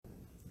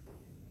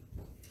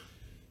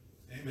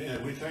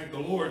Amen. We thank the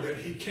Lord that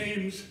he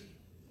came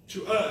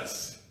to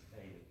us.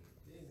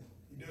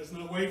 He does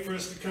not wait for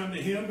us to come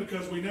to him,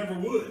 because we never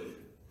would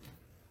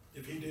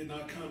if he did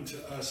not come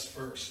to us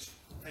first.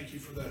 Thank you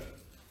for that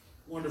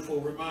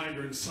wonderful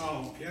reminder and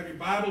psalm. If you have your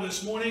Bible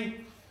this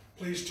morning,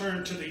 please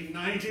turn to the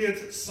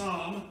 90th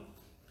Psalm.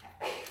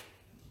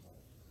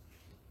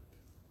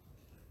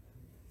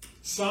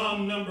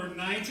 Psalm number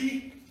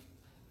 90.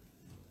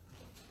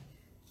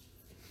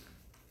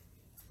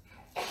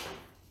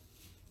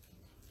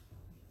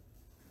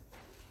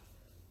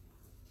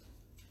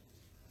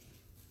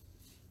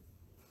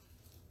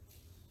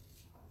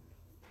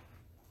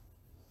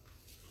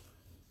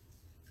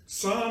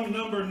 Psalm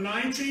number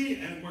 90,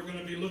 and we're going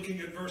to be looking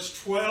at verse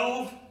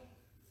 12,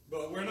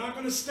 but we're not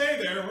going to stay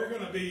there. We're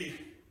going to be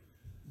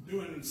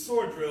doing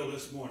sword drill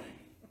this morning,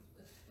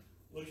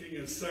 looking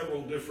at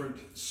several different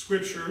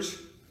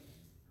scriptures.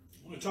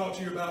 I want to talk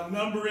to you about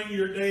numbering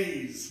your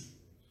days.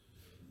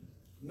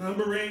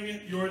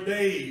 Numbering your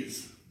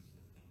days.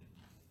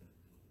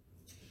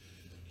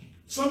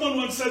 Someone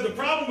once said the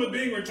problem with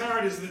being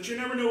retired is that you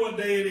never know what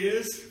day it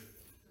is.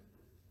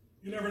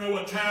 You never know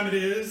what time it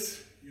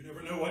is. You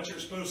never know what you're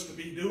supposed to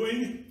be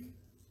doing.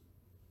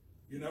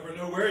 You never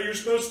know where you're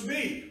supposed to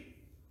be.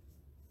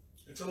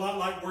 It's a lot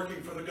like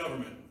working for the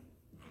government.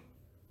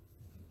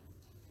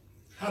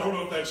 I don't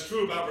know if that's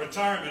true about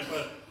retirement,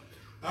 but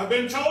I've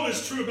been told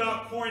it's true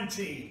about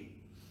quarantine.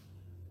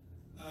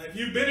 If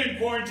you've been in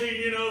quarantine,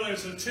 you know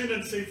there's a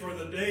tendency for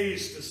the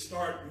days to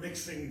start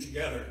mixing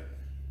together.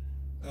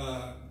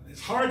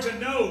 It's hard to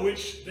know what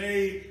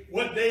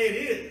day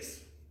it is.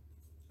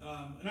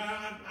 And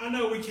I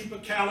know we keep a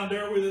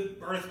calendar with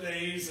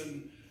birthdays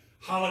and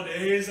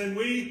holidays, and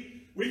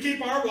we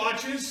keep our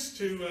watches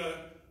to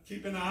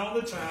keep an eye on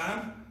the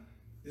time,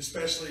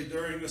 especially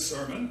during the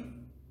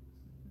sermon.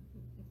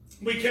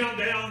 We count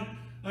down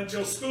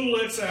until school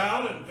lets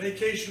out and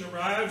vacation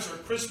arrives or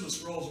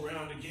Christmas rolls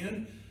around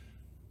again.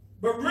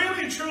 But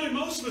really and truly,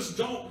 most of us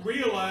don't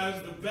realize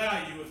the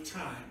value of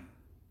time.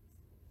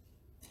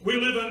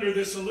 We live under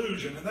this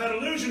illusion, and that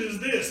illusion is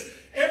this: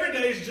 every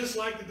day is just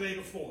like the day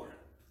before.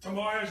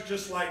 Tomorrow is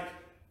just like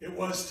it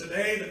was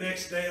today. The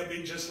next day will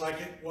be just like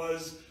it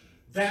was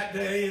that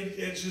day.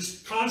 It's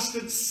just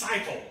constant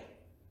cycle.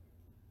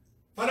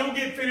 If I don't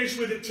get finished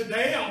with it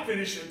today, I'll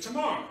finish it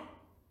tomorrow.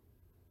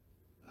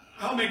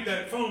 I'll make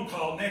that phone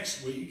call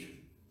next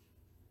week.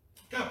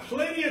 Got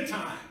plenty of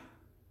time.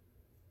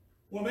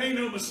 Well, make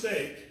no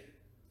mistake,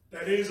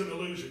 that is an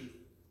illusion.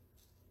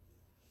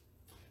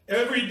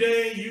 Every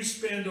day you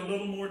spend a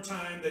little more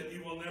time that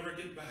you will never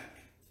get back.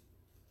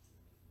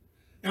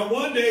 Now,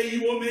 one day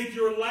you will make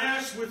your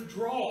last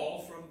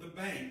withdrawal from the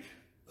bank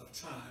of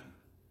time.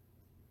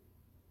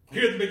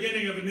 Here at the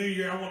beginning of a new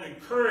year, I want to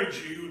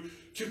encourage you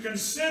to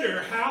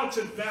consider how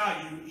to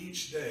value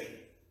each day.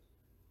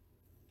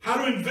 How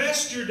to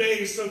invest your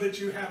days so that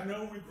you have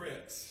no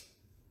regrets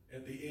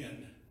at the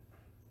end.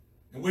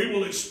 And we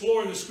will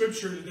explore the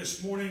scripture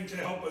this morning to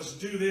help us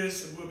do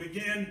this. And we'll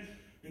begin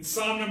in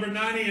Psalm number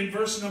 90 and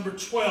verse number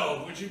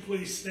 12. Would you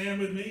please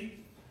stand with me?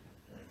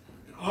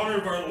 In honor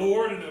of our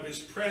Lord and of his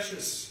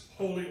precious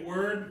holy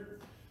word.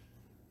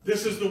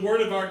 This is the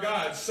word of our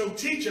God. So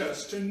teach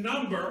us to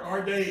number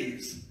our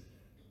days,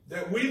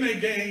 that we may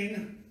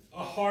gain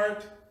a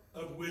heart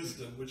of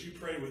wisdom. Would you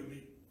pray with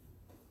me?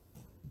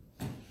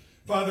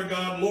 Father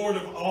God, Lord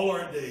of all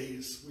our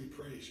days, we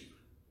praise you.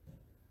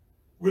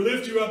 We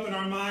lift you up in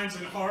our minds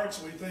and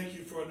hearts. We thank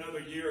you for another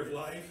year of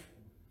life.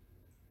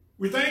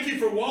 We thank you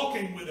for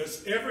walking with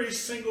us every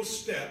single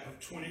step of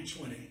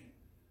 2020.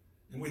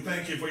 And we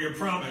thank you for your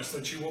promise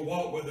that you will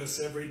walk with us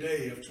every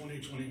day of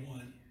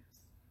 2021.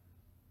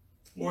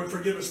 Lord,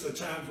 forgive us the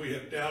times we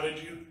have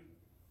doubted you,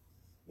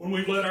 when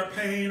we've let our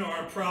pain or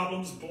our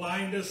problems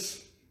blind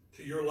us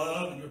to your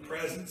love and your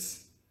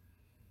presence.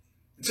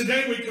 And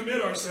today we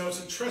commit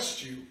ourselves to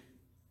trust you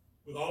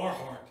with all our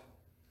heart,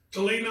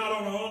 to lean not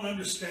on our own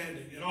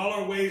understanding, in all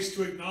our ways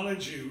to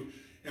acknowledge you,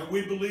 and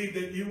we believe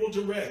that you will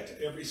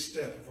direct every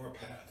step of our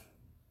path.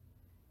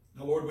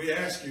 Now, Lord, we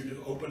ask you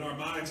to open our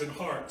minds and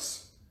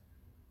hearts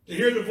to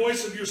hear the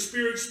voice of your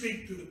Spirit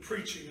speak through the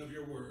preaching of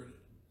your word.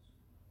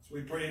 So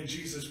we pray in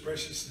Jesus'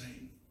 precious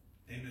name.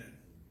 Amen.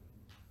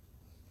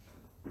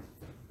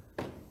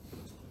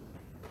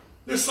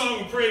 This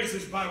song of praise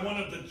is by one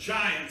of the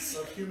giants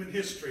of human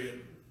history,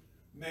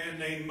 a man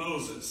named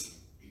Moses.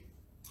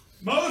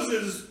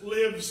 Moses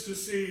lives to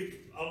see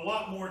a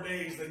lot more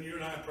days than you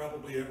and I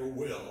probably ever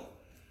will.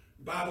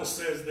 The Bible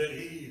says that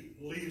he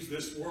leaves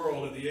this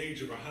world at the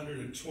age of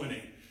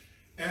 120.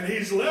 And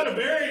he's led a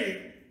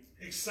very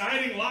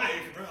exciting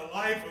life, a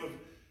life of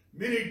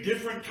many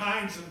different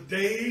kinds of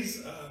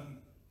days,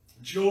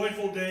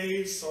 joyful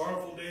days,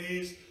 sorrowful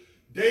days,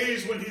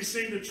 days when he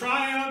seemed to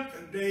triumph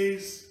and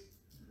days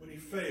when he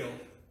failed.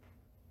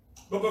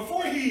 But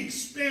before he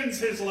spends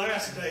his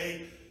last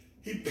day,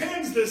 he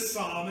pens this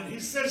psalm and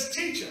he says,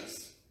 teach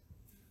us.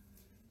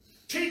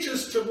 Teach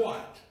us to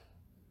what?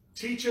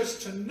 Teach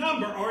us to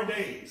number our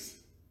days.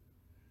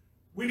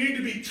 We need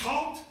to be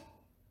taught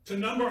to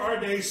number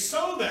our days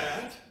so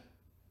that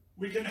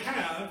we can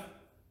have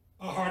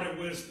a heart of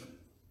wisdom.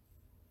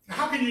 Now,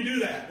 how can you do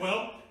that?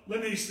 Well,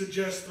 let me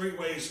suggest 3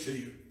 ways to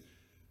you.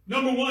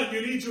 Number 1,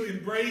 you need to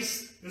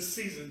embrace the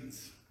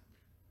seasons.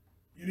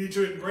 You need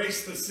to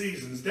embrace the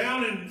seasons.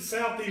 Down in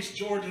southeast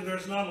Georgia,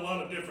 there's not a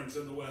lot of difference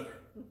in the weather.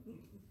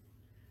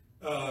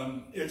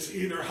 It's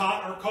either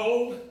hot or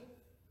cold,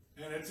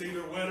 and it's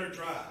either wet or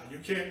dry. You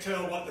can't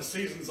tell what the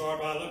seasons are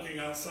by looking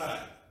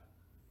outside.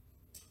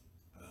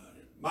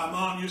 My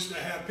mom used to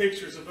have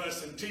pictures of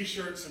us in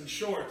t-shirts and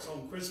shorts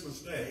on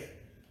Christmas Day.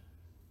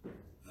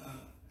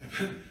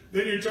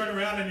 Then you turn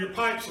around and your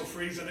pipes will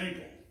freeze in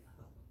April.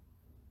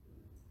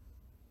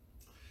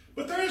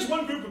 But there is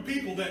one group of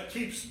people that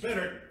keeps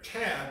better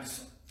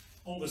tabs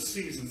on the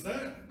seasons.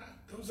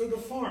 Those are the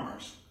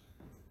farmers.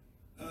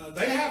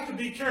 They have to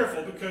be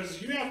careful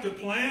because you have to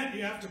plant,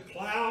 you have to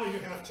plow, you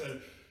have to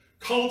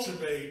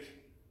cultivate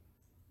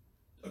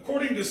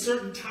according to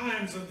certain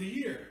times of the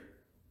year.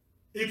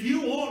 If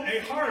you want a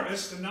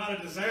harvest and not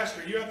a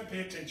disaster, you have to pay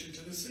attention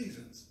to the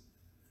seasons.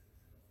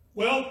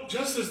 Well,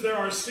 just as there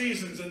are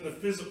seasons in the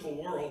physical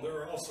world,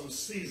 there are also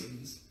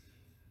seasons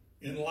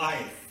in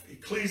life.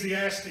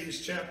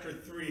 Ecclesiastes chapter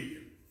 3,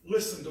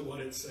 listen to what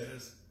it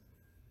says.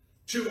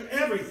 To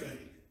everything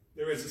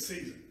there is a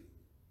season,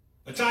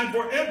 a time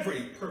for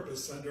every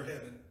purpose under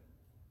heaven,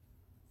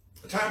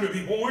 a time to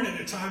be born and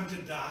a time to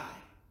die,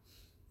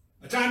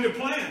 a time to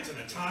plant and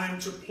a time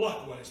to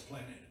pluck what is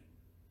planted,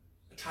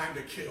 a time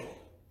to kill,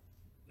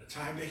 a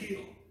time to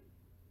heal,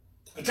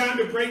 a time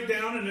to break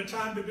down and a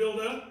time to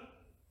build up,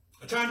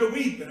 a time to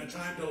weep and a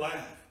time to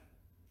laugh,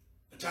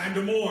 a time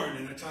to mourn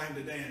and a time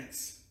to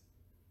dance,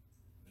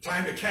 a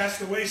time to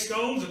cast away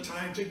stones, a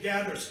time to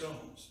gather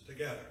stones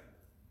together,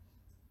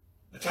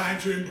 a time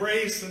to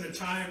embrace and a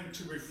time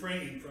to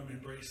refrain from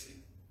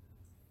embracing,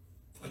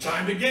 a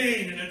time to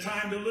gain and a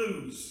time to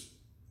lose,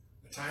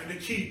 a time to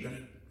keep and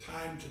a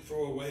time to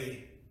throw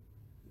away,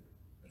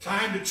 a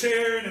time to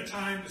tear and a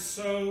time to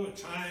sow, a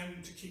time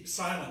to keep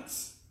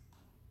silence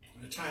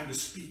and a time to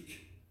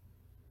speak,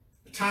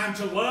 a time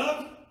to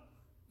love,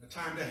 a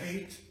time to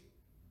hate,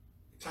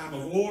 a time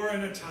of war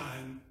and a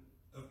time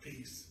of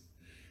peace.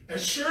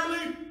 As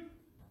surely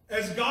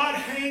as God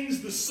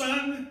hangs the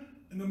sun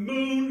and the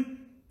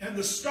moon and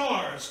the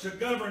stars to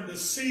govern the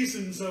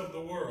seasons of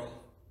the world,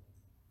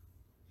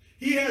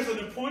 he has an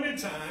appointed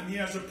time, he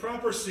has a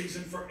proper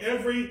season for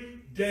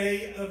every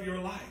day of your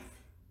life.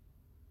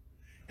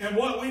 And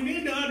what we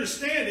need to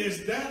understand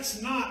is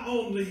that's not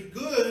only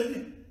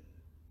good,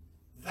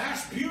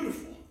 that's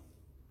beautiful.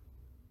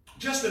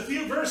 Just a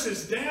few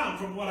verses down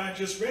from what I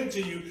just read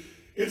to you,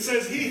 it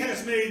says he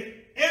has made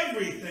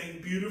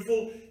everything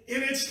beautiful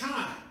in its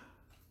time,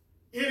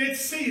 in its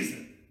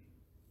season.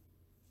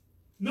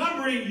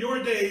 Numbering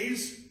your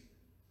days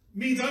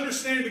means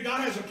understanding that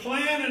God has a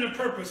plan and a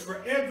purpose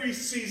for every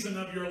season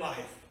of your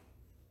life.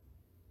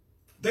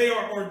 They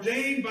are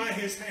ordained by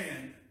his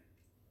hand,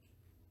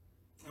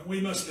 and we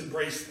must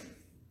embrace them.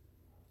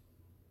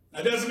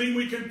 That doesn't mean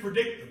we can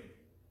predict them.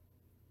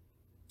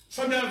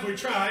 Sometimes we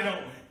try,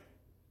 don't we?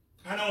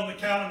 I know on the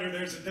calendar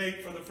there's a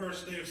date for the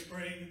first day of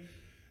spring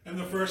and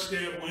the first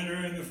day of winter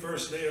and the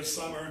first day of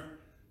summer.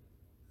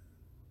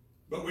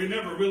 But we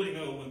never really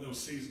know when those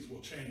seasons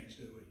will change,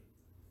 do we?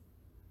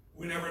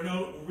 We never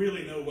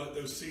really know what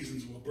those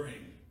seasons will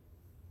bring.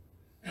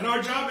 And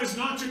our job is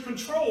not to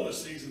control the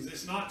seasons.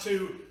 It's not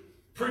to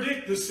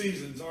predict the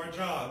seasons. Our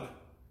job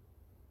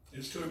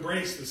is to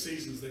embrace the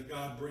seasons that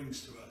God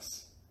brings to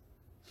us.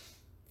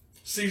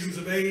 Seasons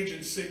of age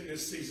and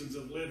sickness, seasons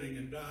of living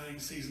and dying,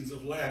 seasons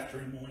of laughter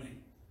and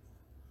mourning.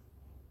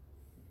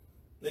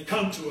 They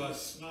come to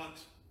us not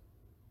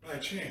by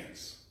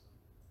chance,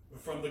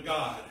 but from the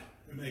God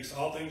who makes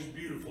all things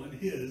beautiful in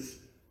his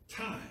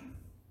time.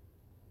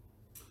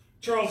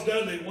 Charles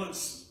Dudley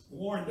once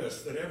warned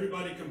us that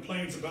everybody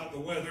complains about the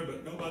weather,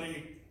 but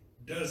nobody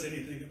does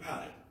anything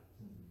about it.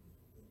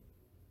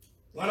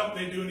 Why don't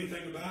they do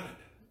anything about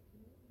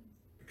it?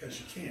 Because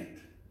you can't.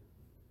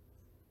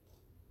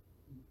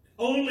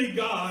 Only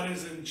God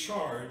is in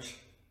charge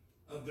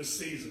of the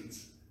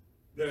seasons.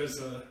 There's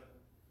a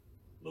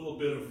little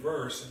bit of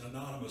verse an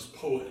anonymous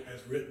poet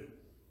has written.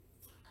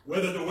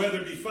 Whether the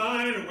weather be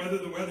fine or whether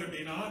the weather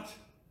be not,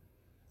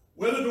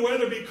 whether the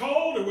weather be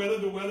cold or whether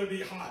the weather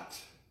be hot,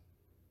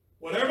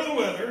 whatever the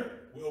weather,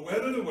 we'll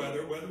weather the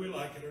weather whether we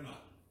like it or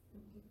not.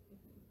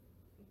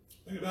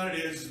 The thing about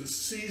it is the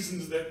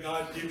seasons that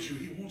God gives you,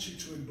 he wants you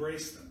to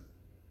embrace them.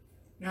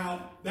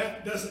 Now,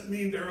 that doesn't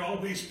mean they're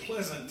always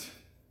pleasant.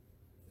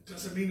 It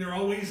doesn't mean they're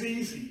always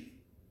easy.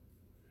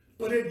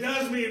 But it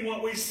does mean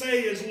what we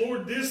say is,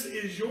 Lord, this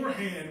is your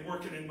hand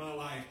working in my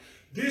life.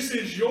 This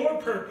is your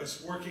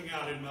purpose working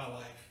out in my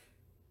life.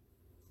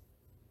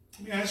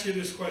 Let me ask you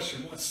this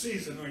question. What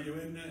season are you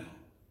in now?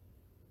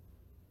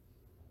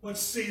 What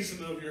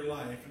season of your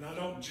life? And I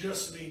don't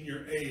just mean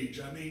your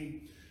age. I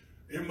mean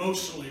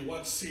emotionally,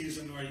 what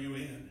season are you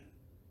in?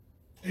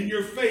 In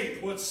your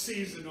faith, what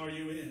season are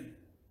you in?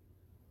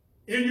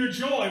 In your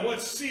joy,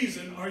 what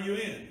season are you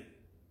in?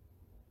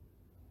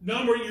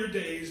 Numbering your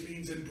days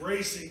means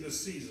embracing the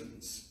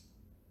seasons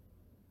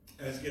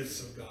as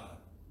gifts of God.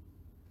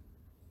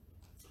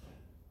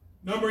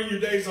 Numbering your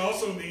days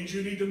also means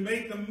you need to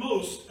make the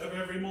most of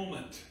every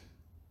moment.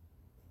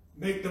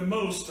 Make the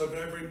most of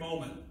every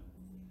moment.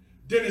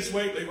 Dennis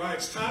Waitley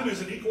writes, time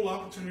is an equal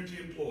opportunity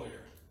employer.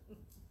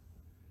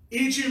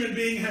 Each human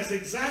being has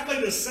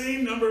exactly the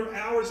same number of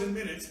hours and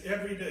minutes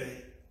every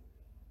day.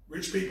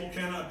 Rich people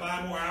cannot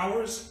buy more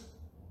hours.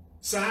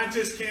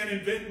 Scientists can't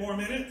invent more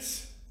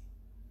minutes.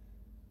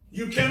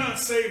 You cannot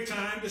save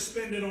time to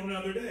spend it on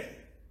another day.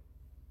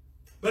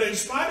 But in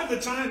spite of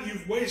the time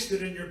you've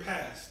wasted in your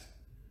past,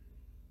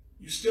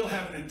 you still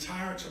have an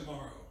entire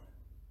tomorrow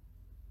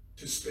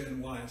to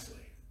spend wisely.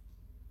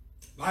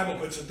 The Bible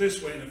puts it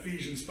this way in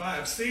Ephesians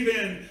 5. See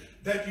then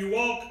that you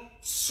walk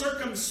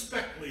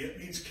circumspectly. It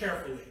means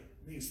carefully.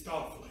 It means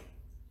thoughtfully.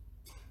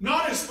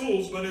 Not as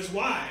fools, but as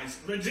wise,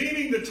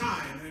 redeeming the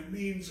time. And it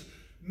means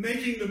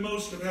making the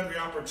most of every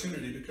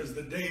opportunity because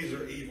the days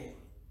are evil.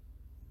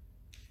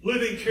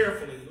 Living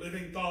carefully,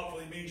 living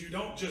thoughtfully means you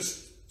don't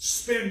just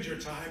spend your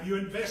time, you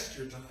invest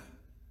your time.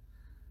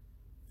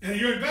 And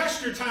you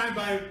invest your time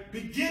by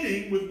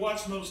beginning with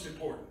what's most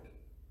important.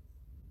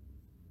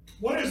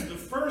 What is the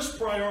first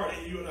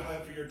priority you ought to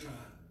have for your time?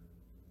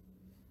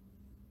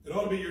 It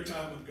ought to be your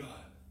time with God.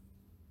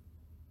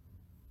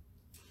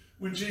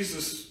 When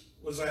Jesus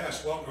was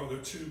asked what are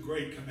the two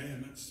great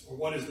commandments, or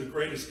what is the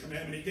greatest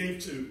commandment, he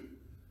gave two.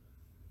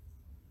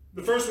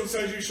 The first one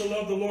says, you shall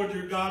love the Lord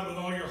your God with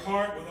all your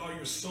heart, with all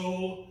your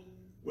soul,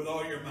 with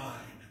all your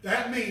mind.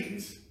 That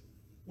means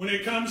when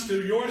it comes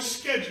to your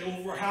schedule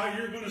for how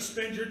you're going to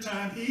spend your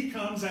time, he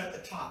comes at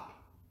the top.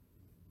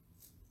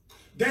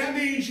 That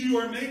means you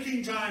are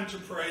making time to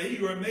pray.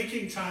 You are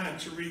making time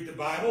to read the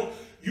Bible.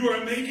 You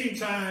are making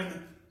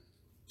time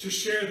to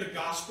share the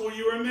gospel.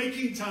 You are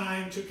making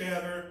time to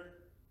gather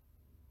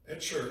at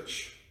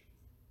church.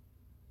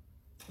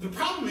 The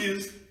problem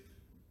is,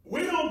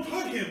 we don't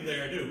put him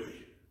there, do we?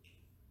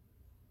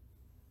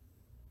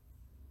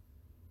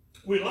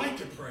 We like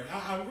to pray.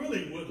 I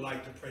really would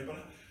like to pray, but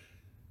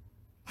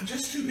I'm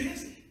just too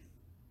busy.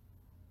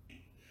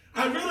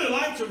 I really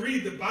like to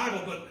read the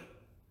Bible, but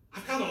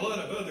I've got a lot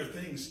of other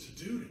things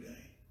to do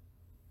today.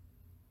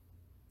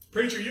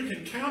 Preacher, you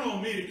can count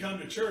on me to come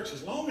to church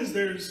as long as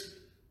there's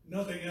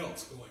nothing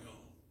else going on.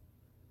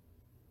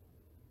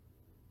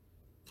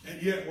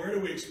 And yet, where do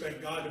we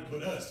expect God to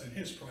put us in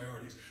his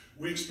priorities?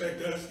 We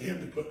expect him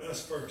to put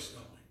us first,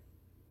 don't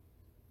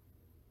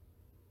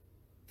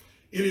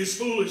we? It is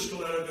foolish to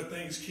let other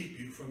things keep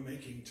you from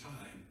making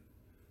time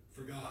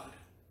for God.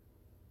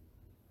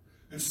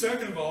 And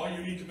second of all, you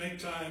need to make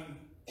time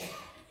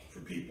for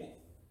people.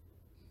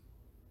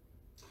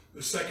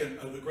 The second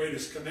of the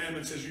greatest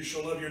commandments is you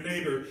shall love your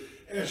neighbor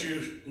as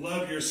you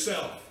love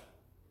yourself.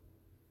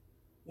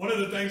 One of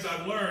the things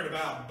I've learned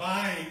about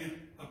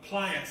buying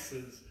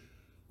appliances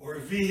or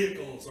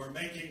vehicles or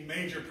making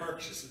major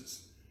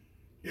purchases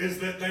is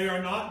that they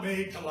are not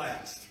made to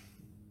last.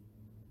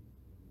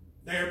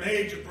 They are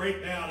made to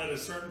break down at a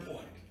certain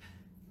point.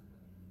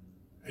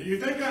 And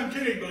you think I'm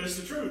kidding, but it's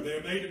the truth.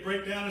 They're made to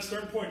break down at a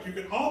certain point. You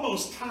can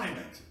almost time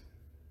it.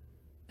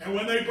 And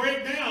when they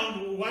break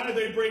down, why do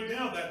they break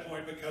down at that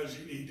point? Because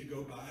you need to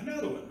go buy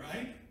another one,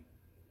 right?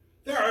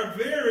 There are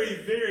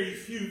very, very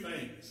few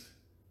things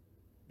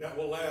that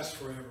will last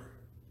forever.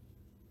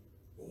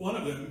 But one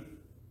of them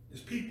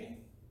is people.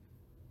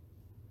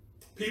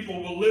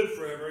 People will live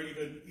forever,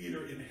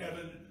 either in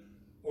heaven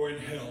or in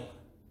hell.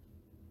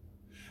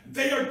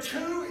 They are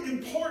too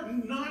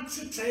important not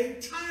to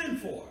take time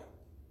for.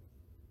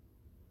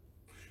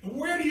 And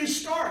where do you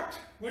start?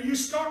 Well, you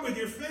start with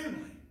your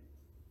family.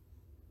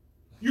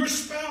 Your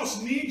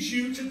spouse needs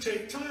you to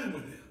take time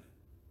with them.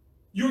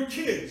 Your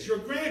kids, your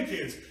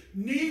grandkids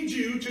need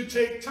you to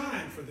take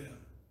time for them.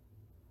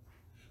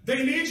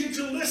 They need you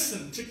to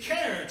listen, to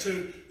care,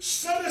 to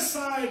set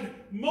aside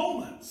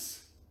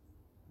moments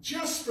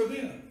just for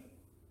them.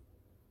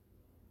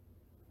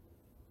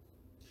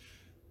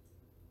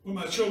 When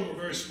my children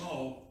were very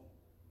small,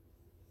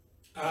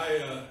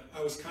 I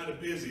was kind of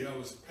busy. I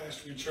was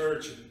pastoring a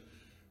church and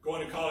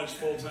going to college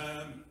full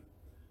time.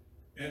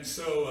 And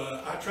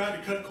so I tried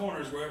to cut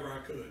corners wherever I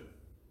could.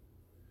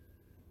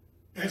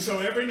 And so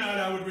every night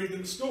I would read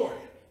them a story.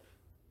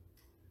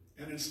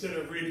 And instead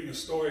of reading a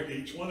story to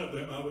each one of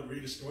them, I would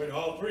read a story to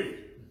all three.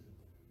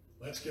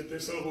 Let's get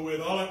this over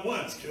with all at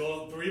once.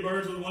 Kill 3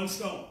 birds with 1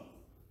 stone.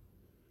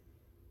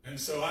 And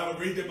so I would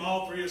read them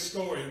all three a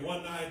story. And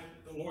one night,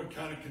 the Lord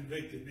kind of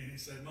convicted me. He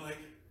said, Mike,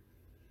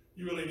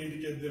 you really need to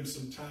give them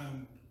some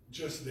time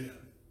just then.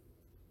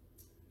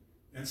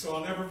 And so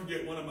I'll never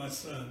forget one of my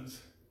sons.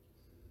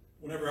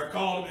 Whenever I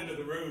called him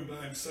into the room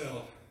by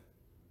himself,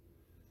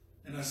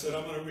 and I said,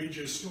 I'm going to read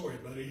you a story,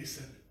 buddy. He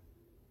said,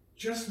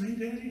 just me,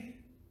 Daddy?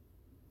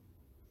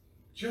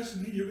 Just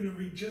me? You're going to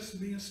read just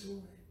me a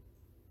story?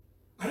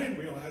 I didn't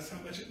realize how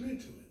much it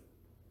meant to him.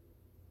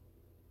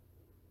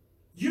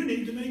 You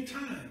need to make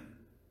time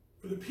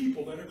for the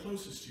people that are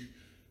closest to you.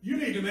 You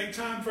need to make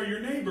time for your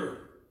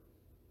neighbor.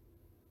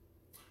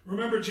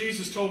 Remember,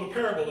 Jesus told a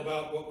parable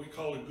about what we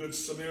call a good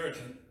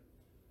Samaritan.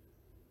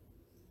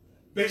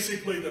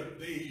 Basically,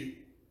 the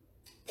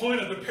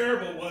point of the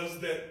parable was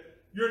that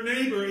your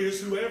neighbor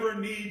is whoever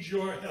needs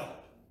your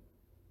help.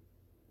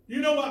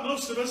 You know what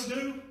most of us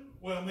do?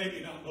 Well,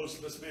 maybe not most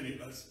of us, many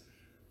of us.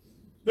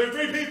 There are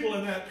three people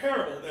in that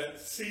parable that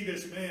see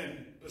this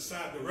man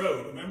beside the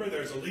road. Remember,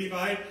 there's a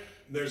Levite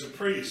and there's a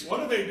priest.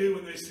 What do they do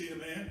when they see the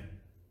man?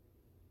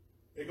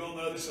 They go on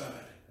the other side.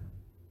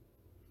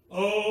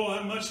 Oh,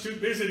 I'm much too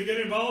busy to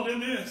get involved in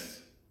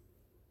this.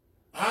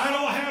 I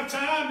don't have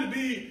time to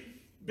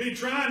be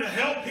trying to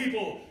help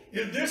people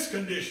in this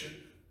condition.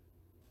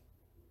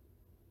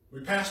 We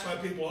pass by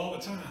people all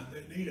the time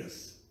that need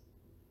us.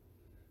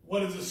 What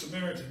does the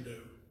Samaritan do?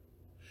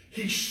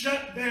 He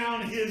shut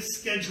down his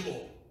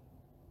schedule.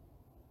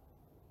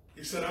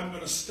 He said, I'm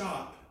going to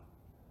stop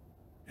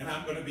and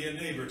I'm going to be a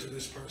neighbor to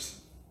this person.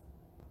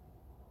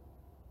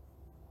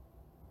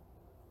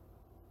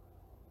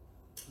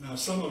 Now,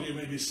 some of you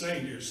may be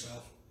saying to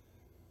yourself,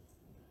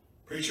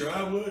 preacher,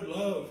 I would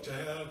love to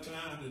have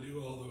time to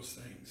do all those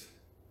things,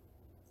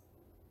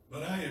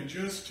 but I am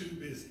just too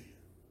busy.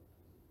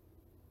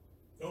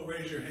 Don't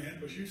raise your hand,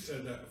 but you've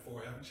said that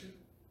before, haven't you?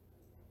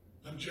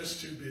 I'm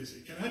just too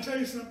busy. Can I tell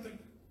you something?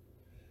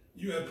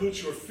 You have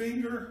put your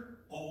finger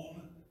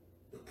on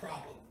the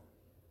problem.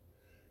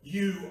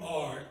 You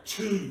are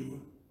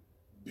too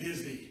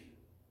busy.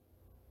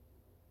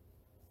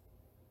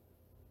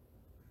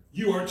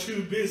 You are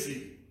too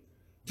busy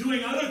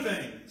doing other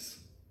things.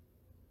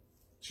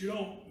 But you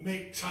don't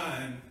make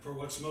time for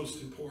what's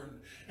most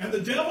important. And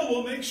the devil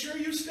will make sure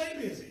you stay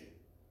busy.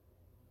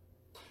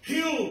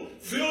 He'll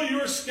fill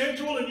your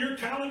schedule and your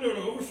calendar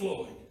to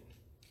overflowing.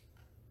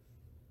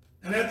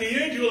 And at the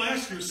end, you'll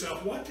ask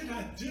yourself, what did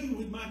I do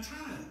with my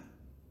time?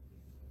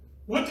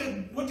 What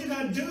did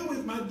I do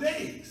with my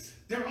days?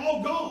 They're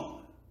all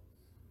gone.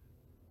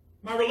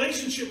 My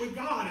relationship with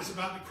God is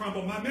about to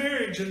crumble. My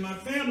marriage and my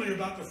family are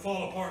about to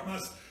fall apart. My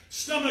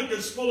stomach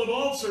is full of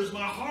ulcers.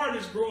 My heart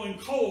is growing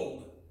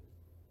cold.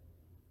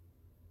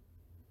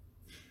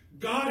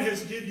 God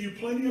has given you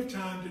plenty of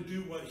time to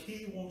do what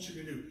he wants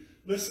you to do.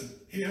 Listen,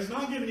 he has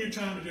not given you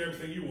time to do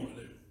everything you want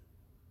to do.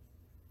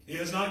 He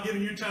has not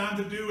given you time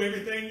to do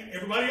everything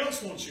everybody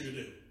else wants you to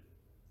do.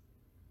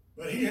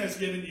 But he has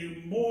given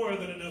you more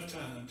than enough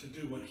time to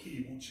do what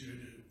he wants you to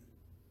do.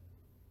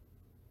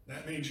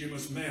 That means you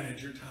must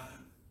manage your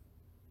time.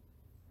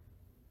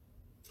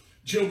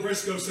 Jill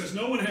Briscoe says,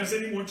 no one has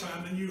any more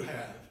time than you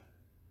have.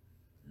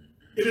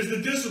 It is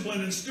the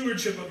discipline and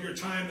stewardship of your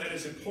time that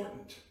is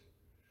important.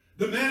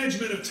 The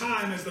management of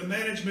time is the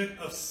management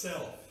of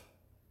self.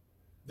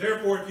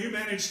 Therefore, if you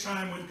manage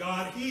time with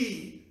God,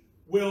 he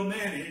will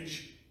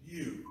manage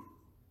you.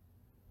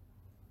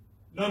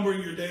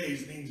 Numbering your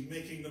days means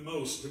making the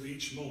most of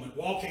each moment,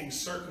 walking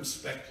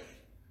circumspectly,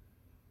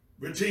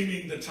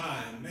 redeeming the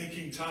time,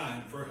 making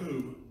time for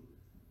who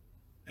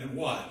and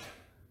what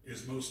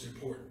is most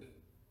important.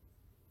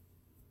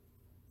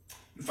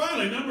 And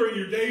finally, numbering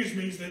your days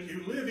means that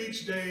you live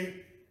each day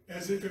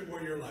as if it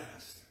were your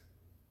last.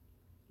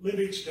 Live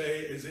each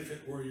day as if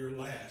it were your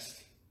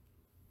last.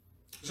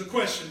 There's a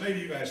question maybe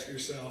you ask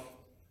yourself.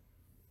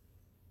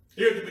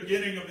 Here at the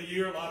beginning of the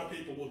year, a lot of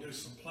people will do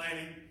some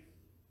planning,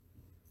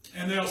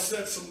 and they'll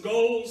set some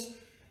goals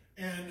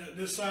and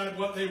decide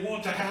what they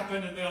want to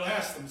happen, and they'll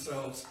ask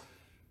themselves,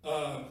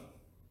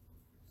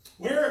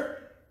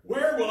 where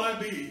will I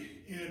be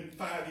in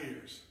 5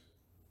 years?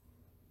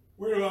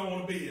 Where do I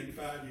want to be in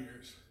 5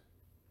 years?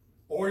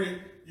 Or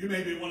you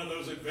may be one of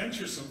those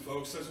adventuresome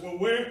folks that says, well,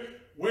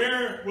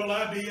 where will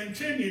I be in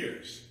 10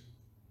 years?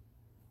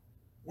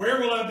 Where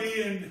will I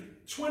be in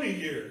 20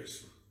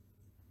 years?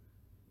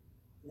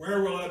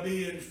 Where will I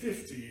be in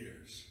 50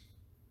 years?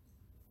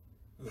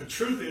 The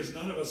truth is,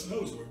 none of us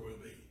knows where we'll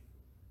be.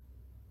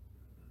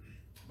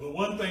 But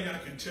one thing I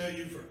can tell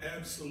you for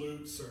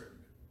absolute certain,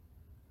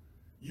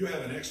 you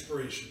have an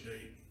expiration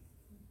date.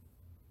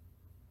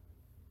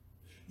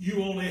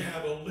 You only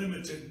have a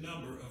limited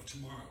number of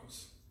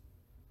tomorrows.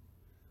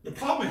 The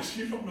problem is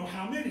you don't know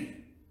how many.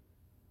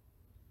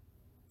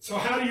 So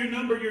how do you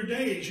number your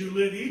days? You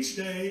live each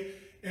day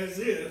as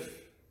if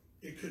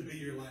it could be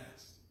your last.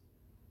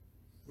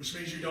 Which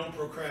means you don't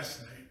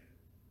procrastinate.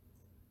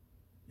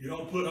 You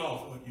don't put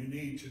off what you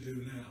need to do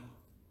now.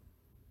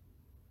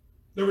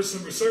 There were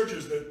some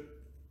researchers that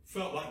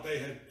felt like they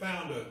had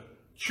found a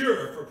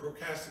cure for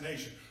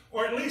procrastination,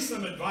 or at least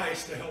some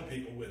advice to help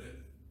people with it.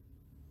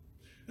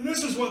 And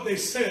this is what they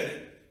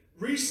said.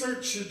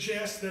 Research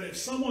suggests that if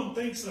someone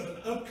thinks of an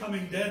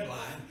upcoming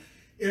deadline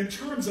in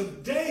terms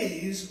of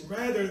days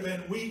rather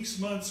than weeks,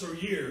 months, or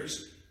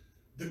years,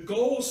 the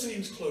goal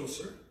seems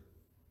closer,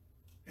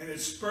 and it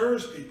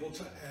spurs people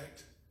to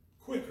act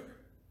quicker.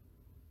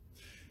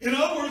 In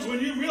other words, when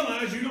you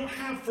realize you don't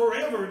have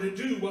forever to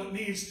do what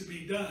needs to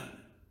be done,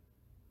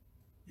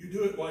 you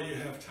do it while you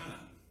have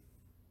time.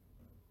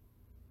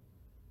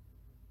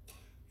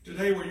 If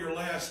today were your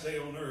last day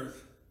on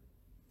earth,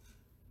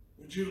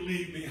 would you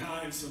leave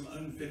behind some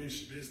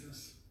unfinished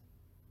business?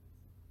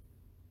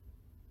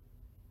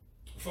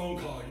 A phone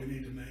call you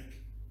need to make.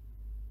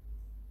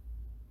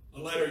 A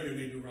letter you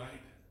need to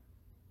write.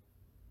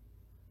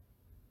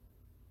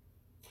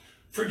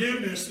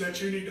 Forgiveness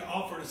that you need to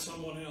offer to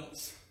someone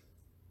else.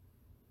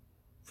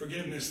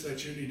 Forgiveness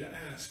that you need to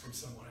ask from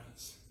someone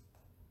else.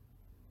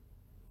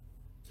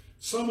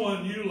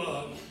 Someone you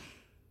love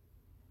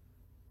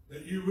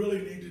that you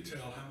really need to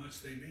tell how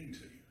much they mean to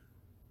you.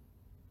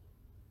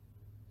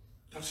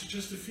 Those are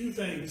just a few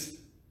things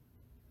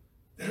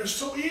that are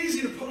so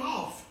easy to put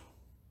off.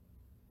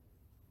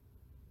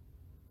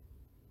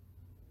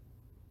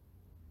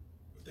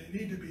 But they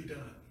need to be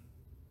done.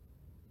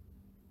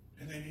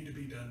 And they need to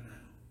be done now.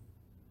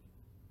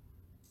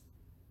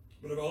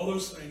 But of all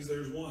those things,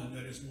 there's one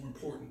that is more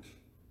important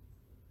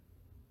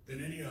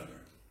than any other.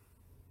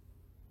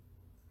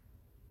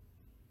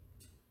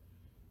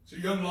 It's a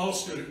young law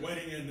student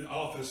waiting in the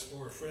office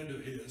for a friend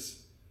of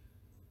his.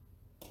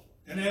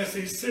 And as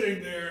he's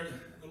sitting there,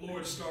 the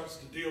Lord starts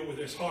to deal with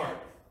his heart.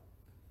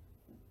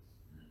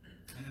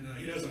 And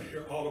he doesn't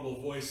hear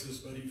audible voices,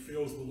 but he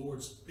feels the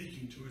Lord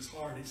speaking to his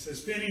heart. He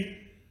says, Finney,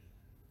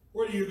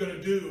 what are you going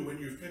to do when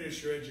you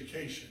finish your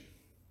education?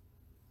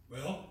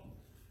 Well,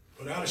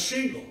 put out a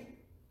shingle,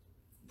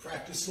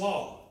 practice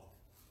law.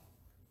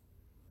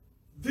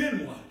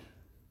 Then what?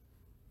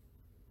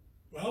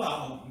 Well,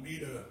 I'll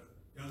meet a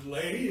young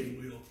lady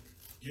and we'll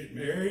get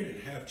married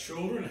and have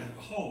children and have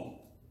a home.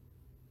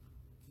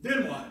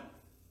 Then what?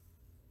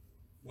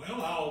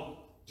 Well, I'll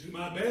do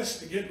my best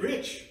to get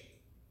rich.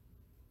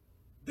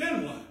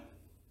 Then what?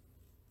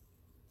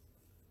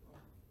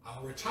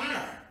 I'll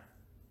retire.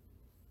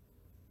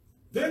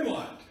 Then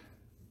what?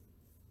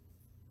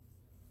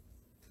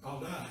 I'll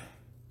die.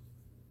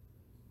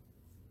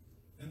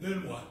 And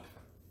then what?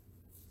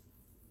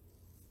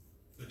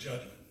 The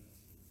judgment.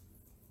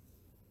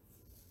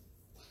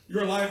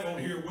 Your life on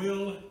here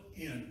will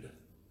end.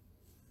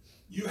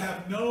 You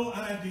have no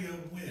idea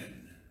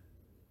when.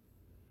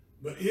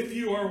 But if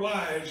you are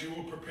wise, you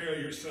will prepare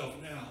yourself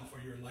now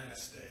for your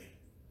last day.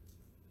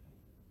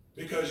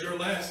 Because your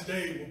last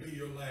day will be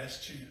your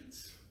last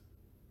chance.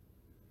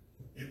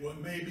 It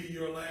may be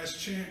your last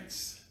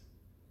chance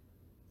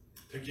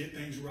to get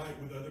things right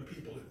with other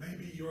people. It may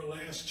be your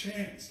last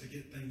chance to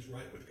get things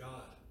right with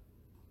God.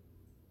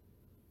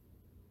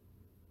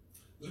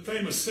 There's a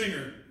famous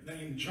singer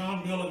named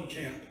John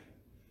Mellencamp.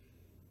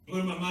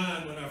 Blew my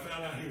mind when I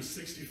found out he was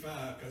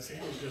 65, because he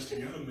was just a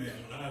young man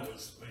when I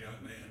was a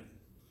young man.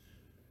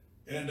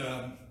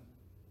 And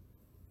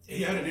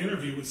he had an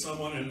interview with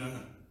someone, and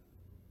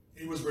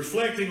he was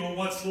reflecting on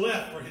what's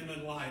left for him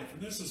in life.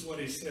 And this is what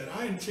he said: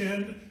 I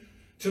intend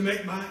to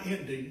make my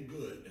ending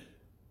good.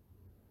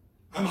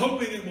 I'm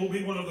hoping it will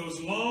be one of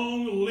those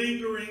long,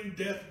 lingering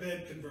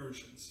deathbed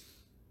conversions.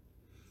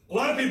 A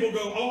lot of people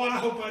go, oh, I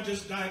hope I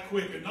just die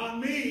quick. And not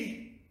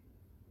me.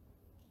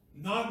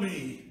 Not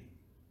me.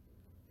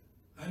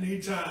 I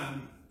need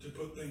time to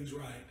put things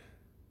right.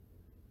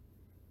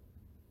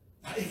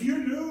 Now, if you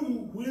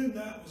knew when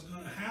that was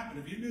going to happen,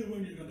 if you knew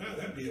when you're going to die,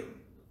 that'd be an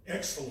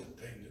excellent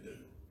thing to do.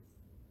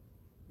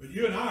 But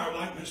you and I are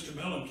like Mr.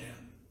 Mellencamp.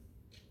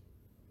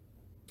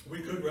 We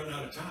could run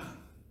out of time.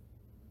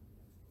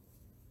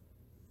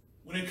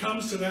 When it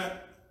comes to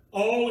that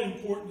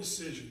all-important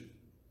decision,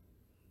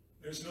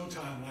 there's no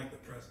time like the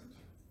present.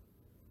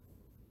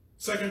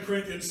 2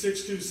 Corinthians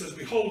 6:2 says,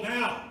 behold,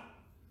 now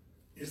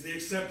is the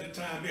accepted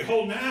time.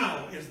 Behold,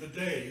 now is the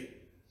day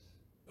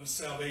of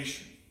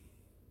salvation.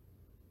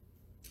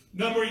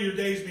 Numbering your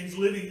days means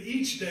living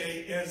each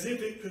day as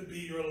if it could be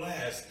your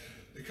last,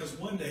 because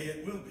one day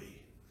it will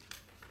be.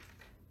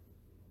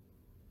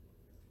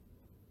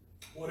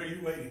 What are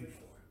you waiting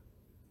for?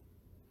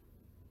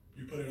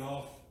 You put it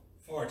off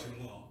far too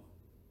long.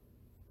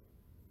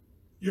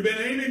 You've been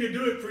aiming to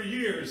do it for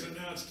years, and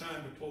now it's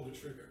time to pull the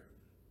trigger.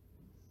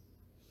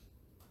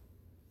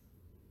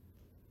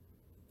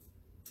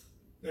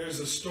 There's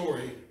a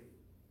story,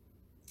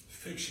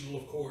 fictional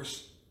of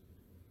course,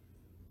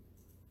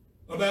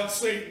 about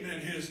Satan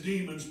and his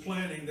demons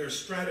planning their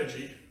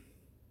strategy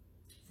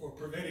for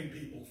preventing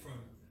people from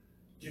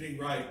getting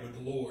right with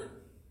the Lord.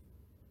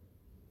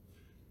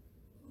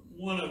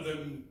 One of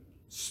them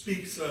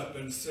speaks up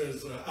and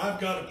says, I've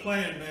got a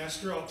plan,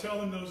 Master. I'll tell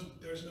them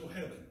there's no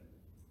heaven.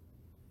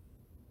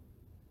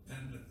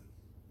 And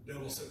the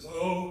devil says,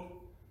 oh,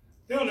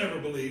 they'll never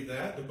believe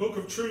that. The book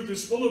of truth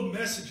is full of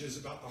messages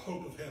about the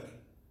hope of heaven.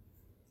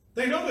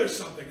 They know there's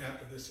something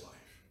after this life.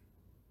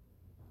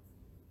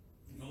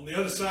 And on the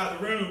other side of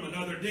the room,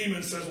 another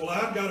demon says, well,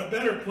 I've got a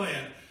better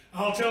plan.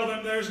 I'll tell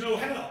them there's no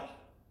hell.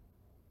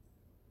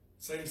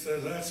 Satan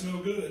says, that's no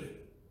good.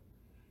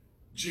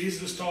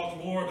 Jesus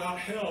talked more about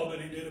hell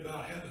than he did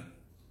about heaven.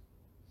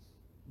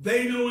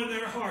 They know in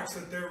their hearts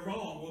that their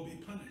wrong will be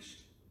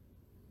punished.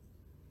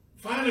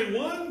 Finally,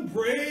 one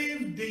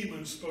brave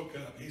demon spoke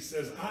up. He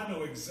says, I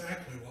know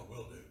exactly what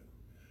we'll do.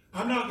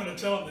 I'm not going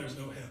to tell them there's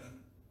no heaven.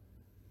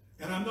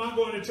 And I'm not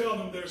going to tell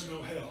them there's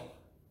no hell.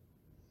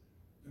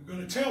 I'm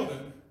going to tell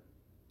them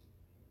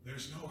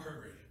there's no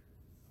hurry.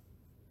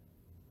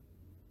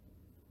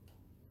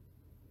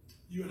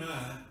 You and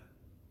I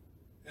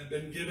have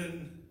been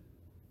given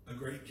a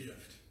great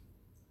gift.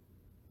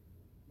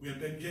 We have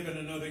been given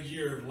another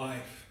year of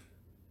life.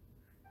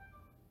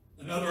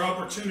 Another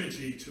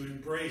opportunity to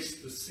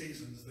embrace the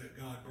seasons that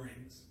God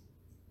brings.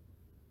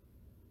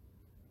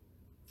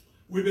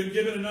 We've been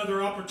given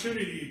another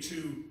opportunity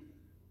to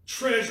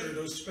treasure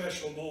those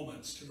special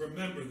moments, to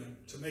remember them,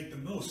 to make the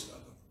most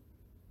of them.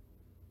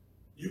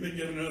 You've been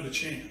given another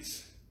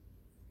chance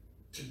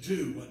to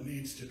do what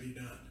needs to be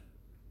done.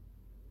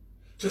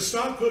 To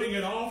stop putting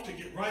it off, to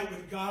get right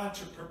with God,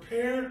 to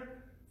prepare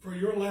for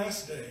your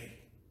last day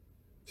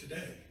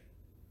today.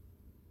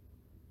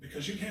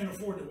 Because you can't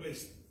afford to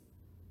waste them.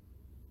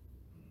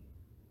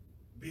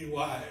 Be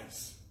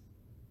wise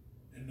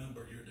and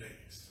number your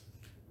days.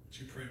 Would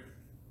you pray with me?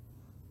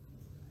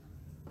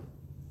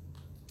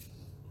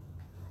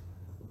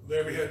 With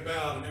every head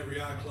bowed and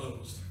every eye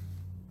closed.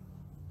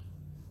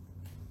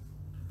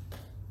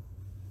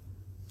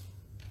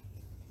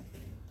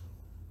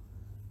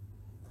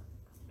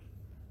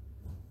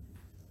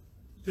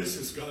 This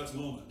is God's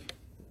moment.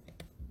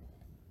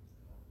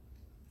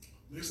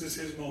 This is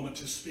his moment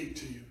to speak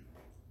to you.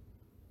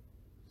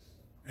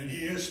 And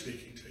he is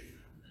speaking to you.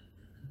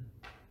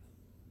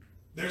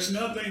 There's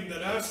nothing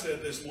that I've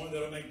said this morning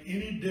that will make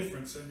any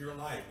difference in your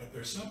life, but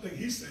there's something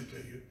he said to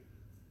you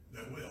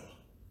that will.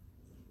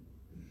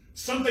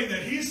 Something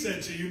that he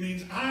said to you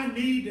means I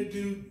need to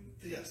do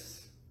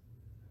this.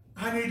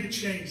 I need to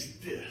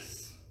change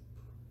this.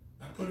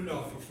 I put it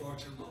off for far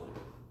too long.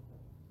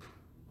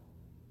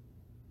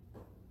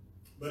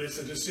 But it's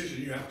a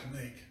decision you have to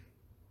make.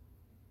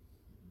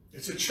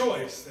 It's a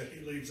choice that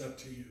he leaves up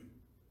to you.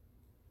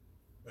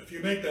 But if you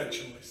make that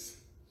choice,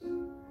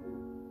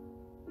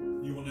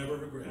 you will never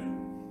regret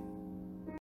it.